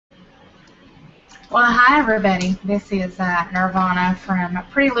Well, hi everybody. This is Nirvana from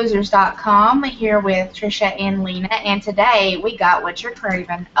PrettyLosers.com here with Trisha and Lena, and today we got what you're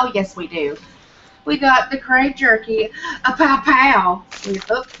craving. Oh, yes, we do. We got the KRAVE Jerky, a pow pow.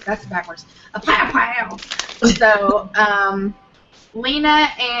 Oops, that's backwards. A pow pow. So, Lena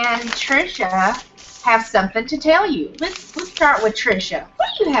and Trisha have something to tell you. Let's start with Trisha. What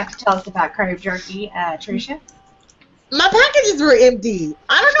do you have to tell us about KRAVE Jerky, Trisha? My packages were empty.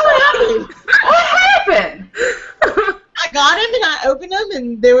 I don't know what happened. What happened? I got them and I opened them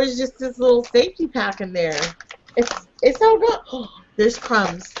and there was just this little safety pack in there. It's all good. Oh, there's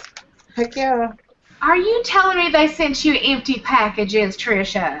crumbs. Heck yeah. Are you telling me they sent you empty packages,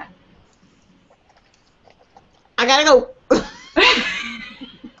 Trisha? I gotta go.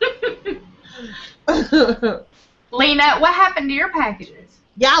 Lena, what happened to your packages?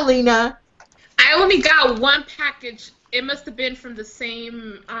 Yeah, Lena. I only got one package. It must have been from the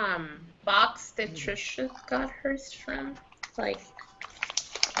same box that Trisha got hers from. Like,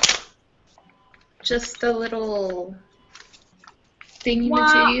 just a little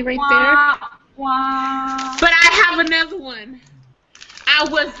thingy-majiggy right there. Wah. But I have another one. I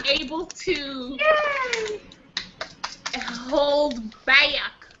was able to hold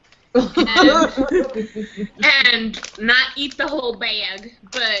back and not eat the whole bag,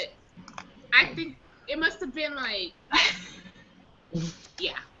 but I think it must have been like,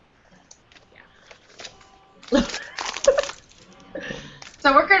 yeah.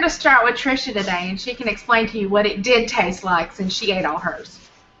 So we're going to start with Trisha today, and she can explain to you what it did taste like since she ate all hers.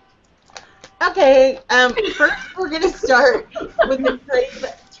 Okay, first we're going to start with the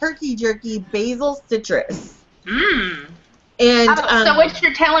KRAVE Turkey Jerky Basil Citrus. Mmm. And, so what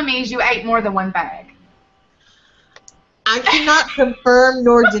you're telling me is you ate more than one bag. I cannot confirm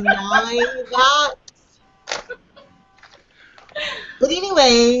nor deny that. But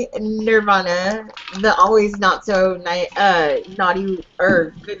anyway, Nirvana, the always not so naughty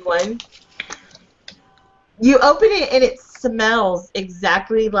or good one. You open it and it smells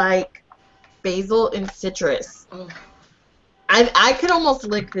exactly like basil and citrus. Oh. I could almost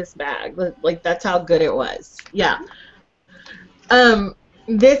lick this bag. Like that's how good it was. Yeah.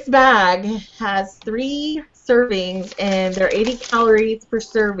 This bag has 3 servings and they're 80 calories per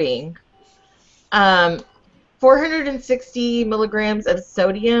serving. 460 milligrams of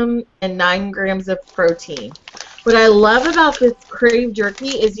sodium and 9 grams of protein. What I love about this KRAVE Jerky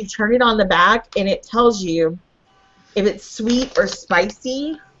is you turn it on the back and it tells you if it's sweet or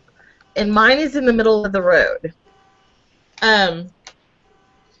spicy. And mine is in the middle of the road. It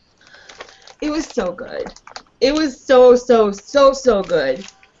was so good. It was so good.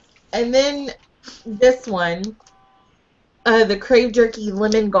 And then this one, the KRAVE Jerky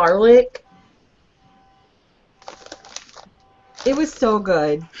Lemon Garlic. It was so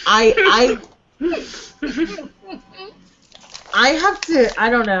good. I have to,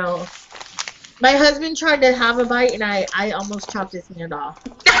 I don't know. My husband tried to have a bite and I almost chopped his hand off.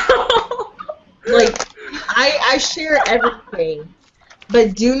 Like, I share everything.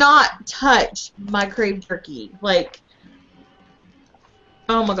 But do not touch my KRAVE Jerky. Like,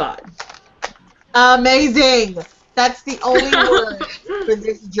 oh my God. Amazing. That's the only word for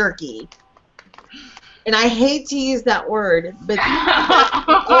this jerky. And I hate to use that word, but that's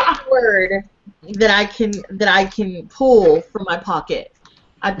the only word that I can pull from my pocket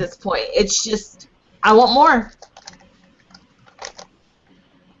at this point. It's just, I want more.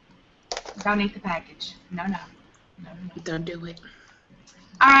 Don't eat the package. No. Don't do it.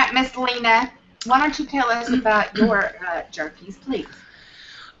 All right, Miss Lena, why don't you tell us about your jerkies, please?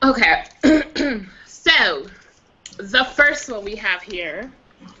 Okay. So, the first one we have here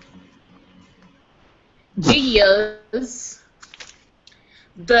is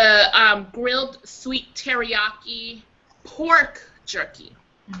the grilled sweet teriyaki pork jerky.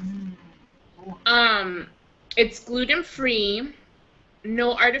 It's gluten-free,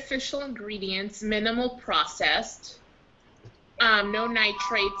 no artificial ingredients, minimal processed, no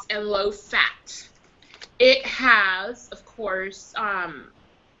nitrates, and low fat. It has, of course,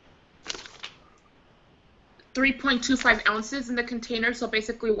 3.25 ounces in the container, so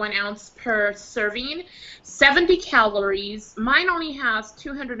basically 1 ounce per serving. 70 calories. Mine only has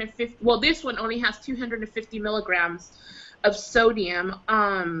 250. Well, this one only has 250 milligrams of sodium,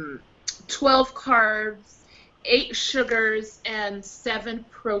 12 carbs, 8 sugars, and 7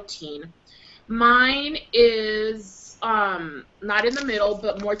 protein. Mine is not in the middle,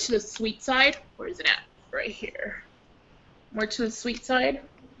 but more to the sweet side. Where is it at? Right here. More to the sweet side.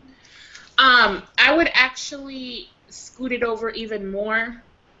 I would actually scoot it over even more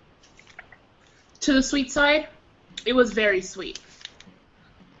to the sweet side. It was very sweet.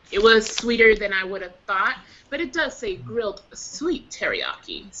 It was sweeter than I would have thought, but it does say grilled sweet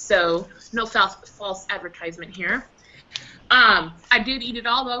teriyaki, so no false advertisement here. I did eat it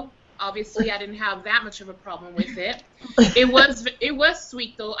all though. Obviously, I didn't have that much of a problem with it. It was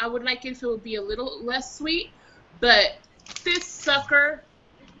sweet though. I would like it if it would be a little less sweet, but this sucker,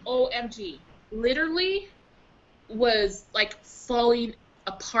 OMG, literally was like falling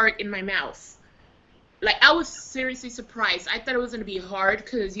apart in my mouth. Like, I was seriously surprised. I thought it was going to be hard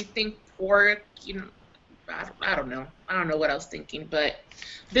because you think pork, you know, I don't know. I don't know what I was thinking, but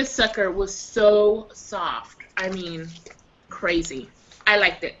this sucker was so soft. I mean, crazy. I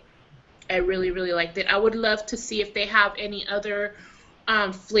liked it. I really, really liked it. I would love to see if they have any other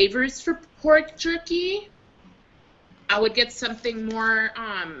flavors for pork jerky. I would get something more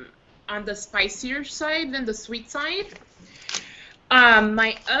on the spicier side than the sweet side.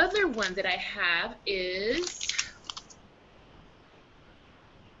 My other one that I have is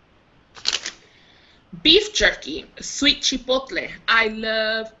beef jerky, sweet chipotle. I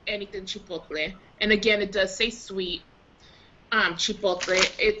love anything chipotle. And again, it does say sweet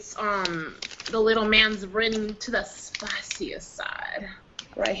chipotle. It's the little man's running to the spicier side.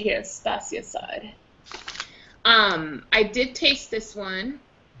 Right here, spicier side. I did taste this one,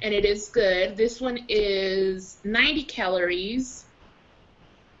 and it is good. This one is 90 calories.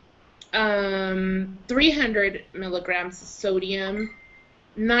 300 milligrams of sodium,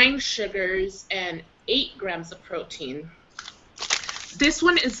 9 sugars, and 8 grams of protein. This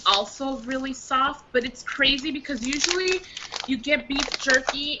one is also really soft, but it's crazy because usually you get beef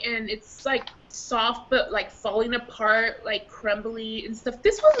jerky and it's like soft but like falling apart, like crumbly and stuff.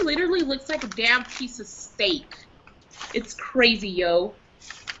 This one literally looks like a damn piece of steak. It's crazy, yo.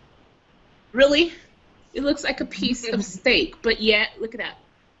 Really? It looks like a piece of steak, but yet, look at that.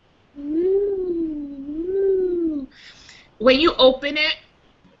 Ooh. When you open it,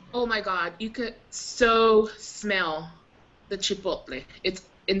 oh my god, you could so smell the chipotle. It's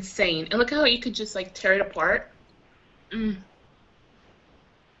insane. And look how you could just like tear it apart.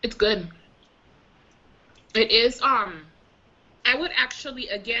 It's good. It is I would actually,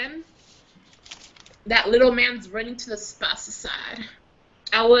 again, that little man's running to the spicy side.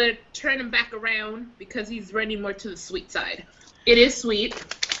 I would turn him back around because he's running more to the sweet side. It is sweet.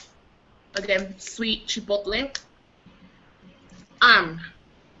 Again, sweet chipotle. I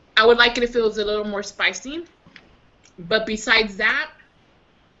would like it if it was a little more spicy, but besides that,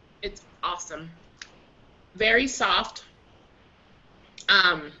 it's awesome. Very soft.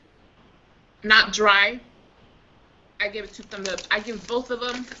 Not dry. I give it 2 thumbs up. I give both of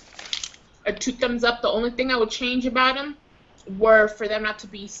them a 2 thumbs up. The only thing I would change about them were for them not to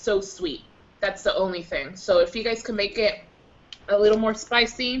be so sweet. That's the only thing. So if you guys can make it a little more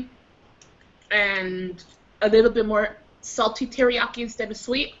spicy and a little bit more salty teriyaki instead of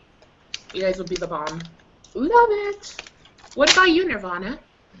sweet, you guys will be the bomb. Love it. What about you, Nirvana?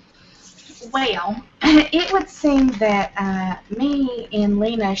 Well, it would seem that me and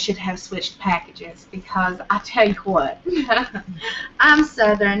Lena should have switched packages because I tell you what, I'm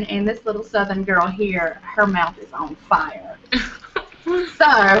Southern and this little Southern girl here, her mouth is on fire. So,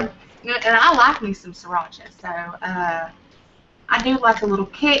 and I like me some sriracha, so I do like a little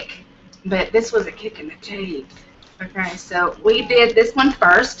kick, but this was a kick in the teeth. Okay, so we did this one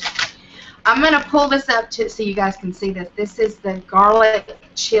first. I'm going to pull this up so you guys can see this. This is the garlic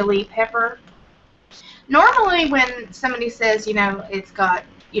chili pepper. Normally when somebody says, you know, it's got,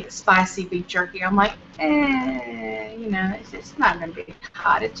 you know, spicy beef jerky, I'm like, you know, it's not going to be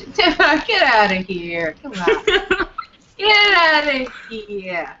hot. Get out of here. Come on. Get out of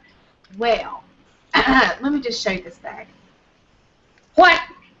here. Well, let me just show you this bag. What?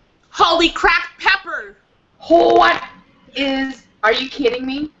 Holy crap, pepper! What is, are you kidding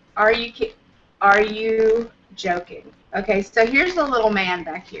me? Are you joking? Okay, so here's the little man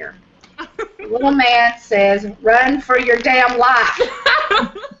back here. The little man says, "Run for your damn life."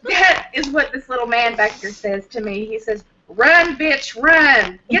 That is what this little man back here says to me. He says, "Run, bitch,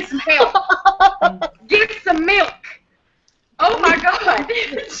 run. Get some help. Get some milk." Oh my God.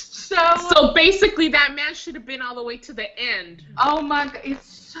 So basically that man should have been all the way to the end. Oh my God, it's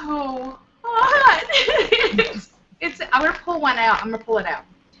so hot. I'm going to pull one out. I'm going to pull it out.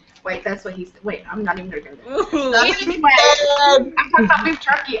 Wait, that's what he said. Wait, I'm not even going to go there. Anyway, I'm talking about beef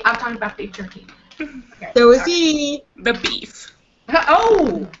jerky. I'm talking about beef jerky. Okay, so is he. The beef.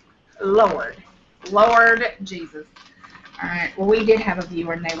 Oh, Lord. Lord Jesus. All right. Well, we did have a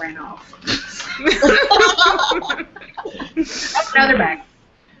viewer and they ran off. That's another bag.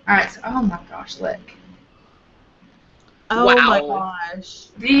 All right. So, oh my gosh, look. Oh wow. my gosh.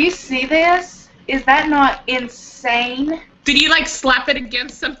 Do you see this? Is that not insane? Did you like slap it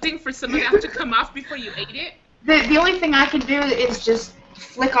against something for some of that to come off before you ate it? The only thing I can do is just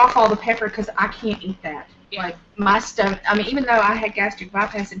flick off all the pepper because I can't eat that. Yeah. Like my stomach. I mean, even though I had gastric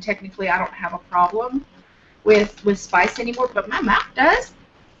bypass and technically I don't have a problem with spice anymore, but my mouth does.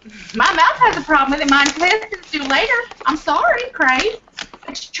 My mouth has a problem with it. My intestines do later. I'm sorry, Crave.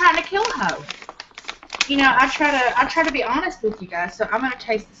 It's trying to kill hoe. You know, I try to be honest with you guys. So I'm gonna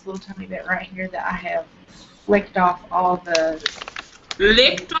taste this little tiny bit right here that I have flicked off all the.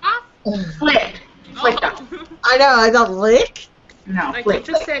 Licked off? Flicked off. I know. I don't lick. No, Like flicked.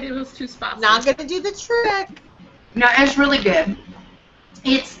 you just said, it was too spicy. Not gonna do the trick. No, it's really good.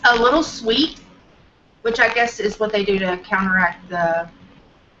 It's a little sweet, which I guess is what they do to counteract the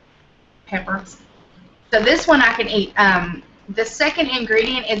pepper. So this one I can eat. The second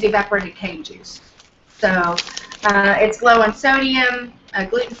ingredient is evaporated cane juice. So it's low in sodium,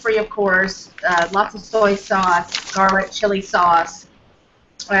 gluten-free, of course, lots of soy sauce, garlic, chili sauce,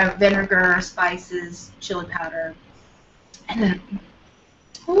 vinegar, spices, chili powder, and then,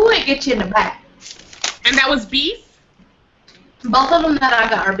 ooh, it gets you in the back. And that was beef? Both of them that I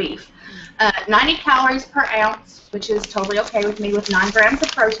got are beef. 90 calories per ounce, which is totally okay with me, with 9 grams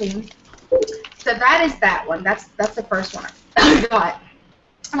of protein. So that is that one. That's the first one I got.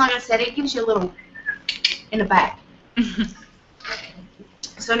 And like I said, it gives you a little in the back.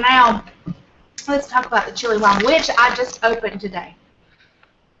 So now, let's talk about the chili lime, which I just opened today.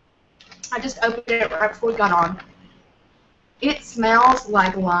 I just opened it right before we got on. It smells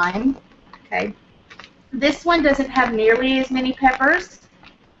like lime. Okay. This one doesn't have nearly as many peppers.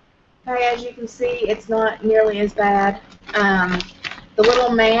 Okay, as you can see, it's not nearly as bad. The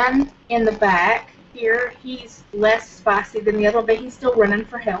little man in the back here, he's less spicy than the other one, but he's still running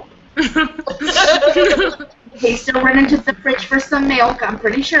for help. He's still running to the fridge for some milk, I'm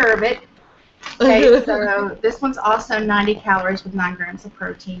pretty sure of it. Okay, so this one's also 90 calories with 9 grams of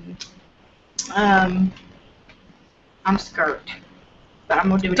protein. I'm scared, but I'm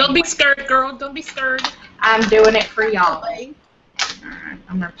going to do it Don't anyway. be scared, girl. Don't be scared. I'm doing it for y'all. Alright,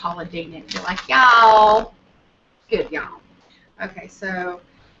 I'm going to Paula Dean it. You're like, y'all. Good, y'all. Okay, so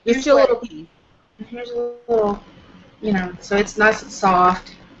Just a little piece. here's a little, you know, so it's nice and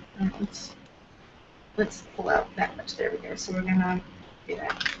soft. Let's pull out that much. There we go. So we're gonna do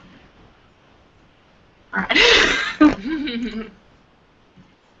that. All right.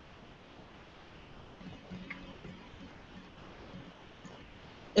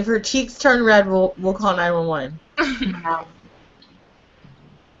 If her cheeks turn red, we'll call 911. All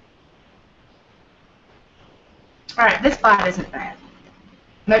right. This bite isn't bad.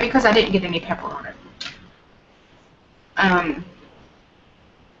 Maybe because I didn't get any pepper on it.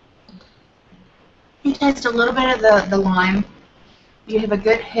 You taste a little bit of the lime. You have a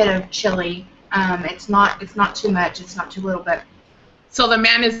good hit of chili. It's not too much. It's not too little, but. So the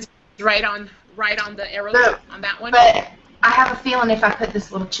man is right on the arrow on that one. But I have a feeling if I put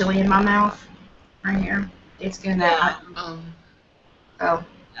this little chili in my mouth, right here, it's gonna. Oh.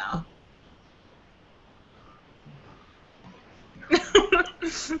 No.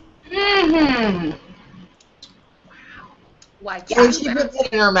 Mm-hmm. Why? When she puts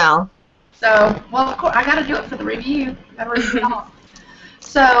it in her mouth. So, well, of course, I got to do it for the review. Gotta review it all.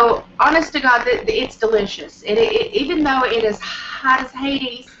 So, honest to God, it's delicious. Even though it is hot as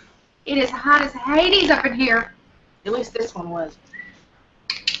Hades, it is hot as Hades up in here. At least this one was.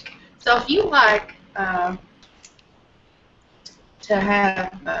 So, if you like to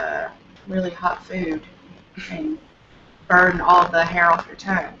have really hot food and burn all the hair off your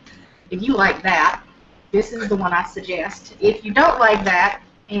tongue, if you like that, this is the one I suggest. If you don't like that,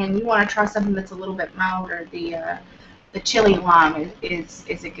 and you want to try something that's a little bit milder, the chili lime is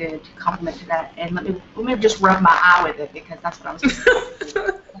a good complement to that. And let me just rub my eye with it because that's what I was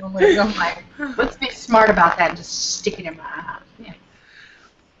doing. I'm like, let's be smart about that and just stick it in my eye. Yeah.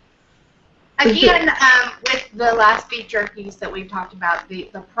 Again, with the last beef jerkies that we've talked about,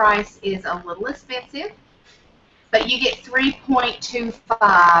 the price is a little expensive, but you get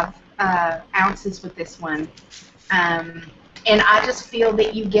 3.25 ounces with this one. And I just feel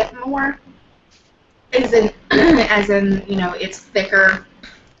that you get more, as in, you know, it's thicker.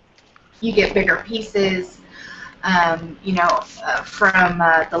 You get bigger pieces. You know, from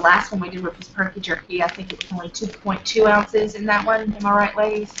the last one we did, which was turkey jerky, I think it was only 2.2 ounces in that one. Am I right,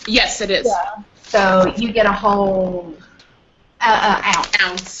 ladies? Yes, it is. Yeah. So you get a whole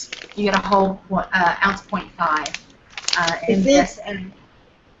ounce. You get a whole ounce 0.5 in this, and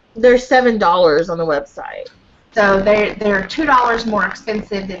they're $7 on the website. So they're $2 more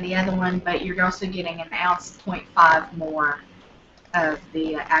expensive than the other one, but you're also getting an ounce 0.5 more of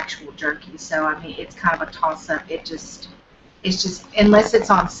the actual jerky. So I mean, it's kind of a toss-up. It just it's just, unless it's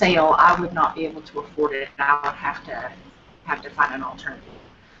on sale, I would not be able to afford it. I would have to find an alternative.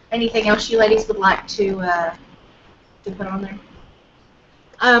 Anything else you ladies would like to put on there?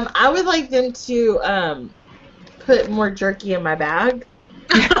 I would like them to put more jerky in my bag.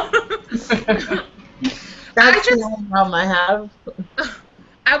 That's the only problem I have.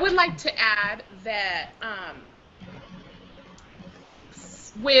 I would like to add that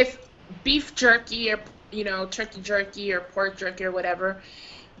with beef jerky or turkey jerky or pork jerky or whatever,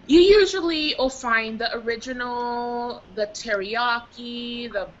 you usually will find the original, the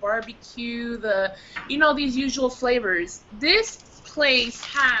teriyaki, the barbecue, these usual flavors. This place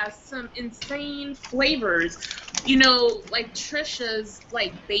has some insane flavors. Like Trisha's,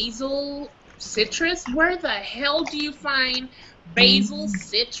 like basil citrus. Where the hell do you find basil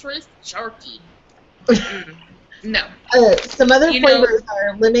citrus jerky? No. Some other flavors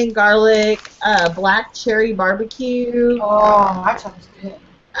are lemon garlic, black cherry barbecue. Oh, that sounds good.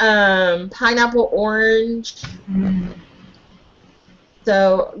 Pineapple orange.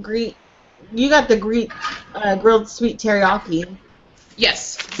 So you got the grilled sweet teriyaki.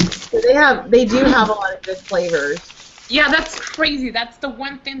 Yes. So they do have a lot of good flavors. Yeah, that's crazy. That's the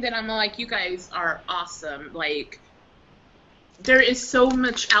one thing that I'm like, you guys are awesome. Like, there is so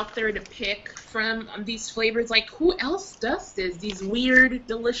much out there to pick from these flavors. Like, who else does this? These weird,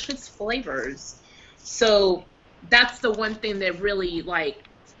 delicious flavors. So that's the one thing that really, like,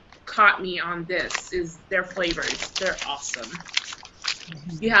 caught me on this is their flavors. They're awesome.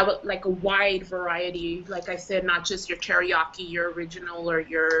 You have, like, a wide variety. Like I said, not just your teriyaki, your original, or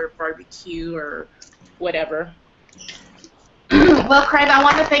your barbecue, or whatever. Well, Crave, I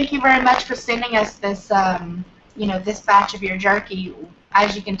want to thank you very much for sending us this, this batch of your jerky.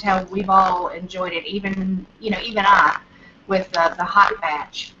 As you can tell, we've all enjoyed it, even I, with the hot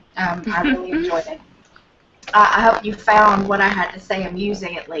batch. I really enjoyed it. I hope you found what I had to say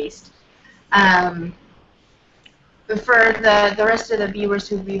amusing, at least. For the rest of the viewers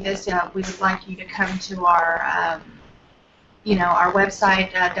who view this, we would like you to come to our our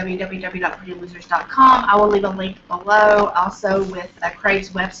website, www.prettylosers.com. I will leave a link below, also with KRAVE's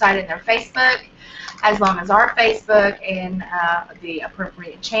website and their Facebook, as long as our Facebook and the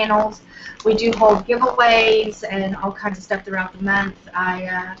appropriate channels. We do hold giveaways and all kinds of stuff throughout the month.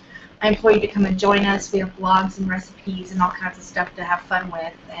 I implore you to come and join us. We have blogs and recipes and all kinds of stuff to have fun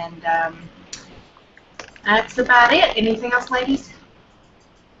with. And that's about it. Anything else, ladies?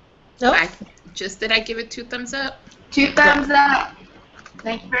 Nope. Did I give it 2 thumbs up? 2 thumbs up.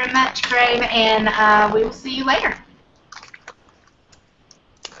 Thank you very much, Crave, and we will see you later.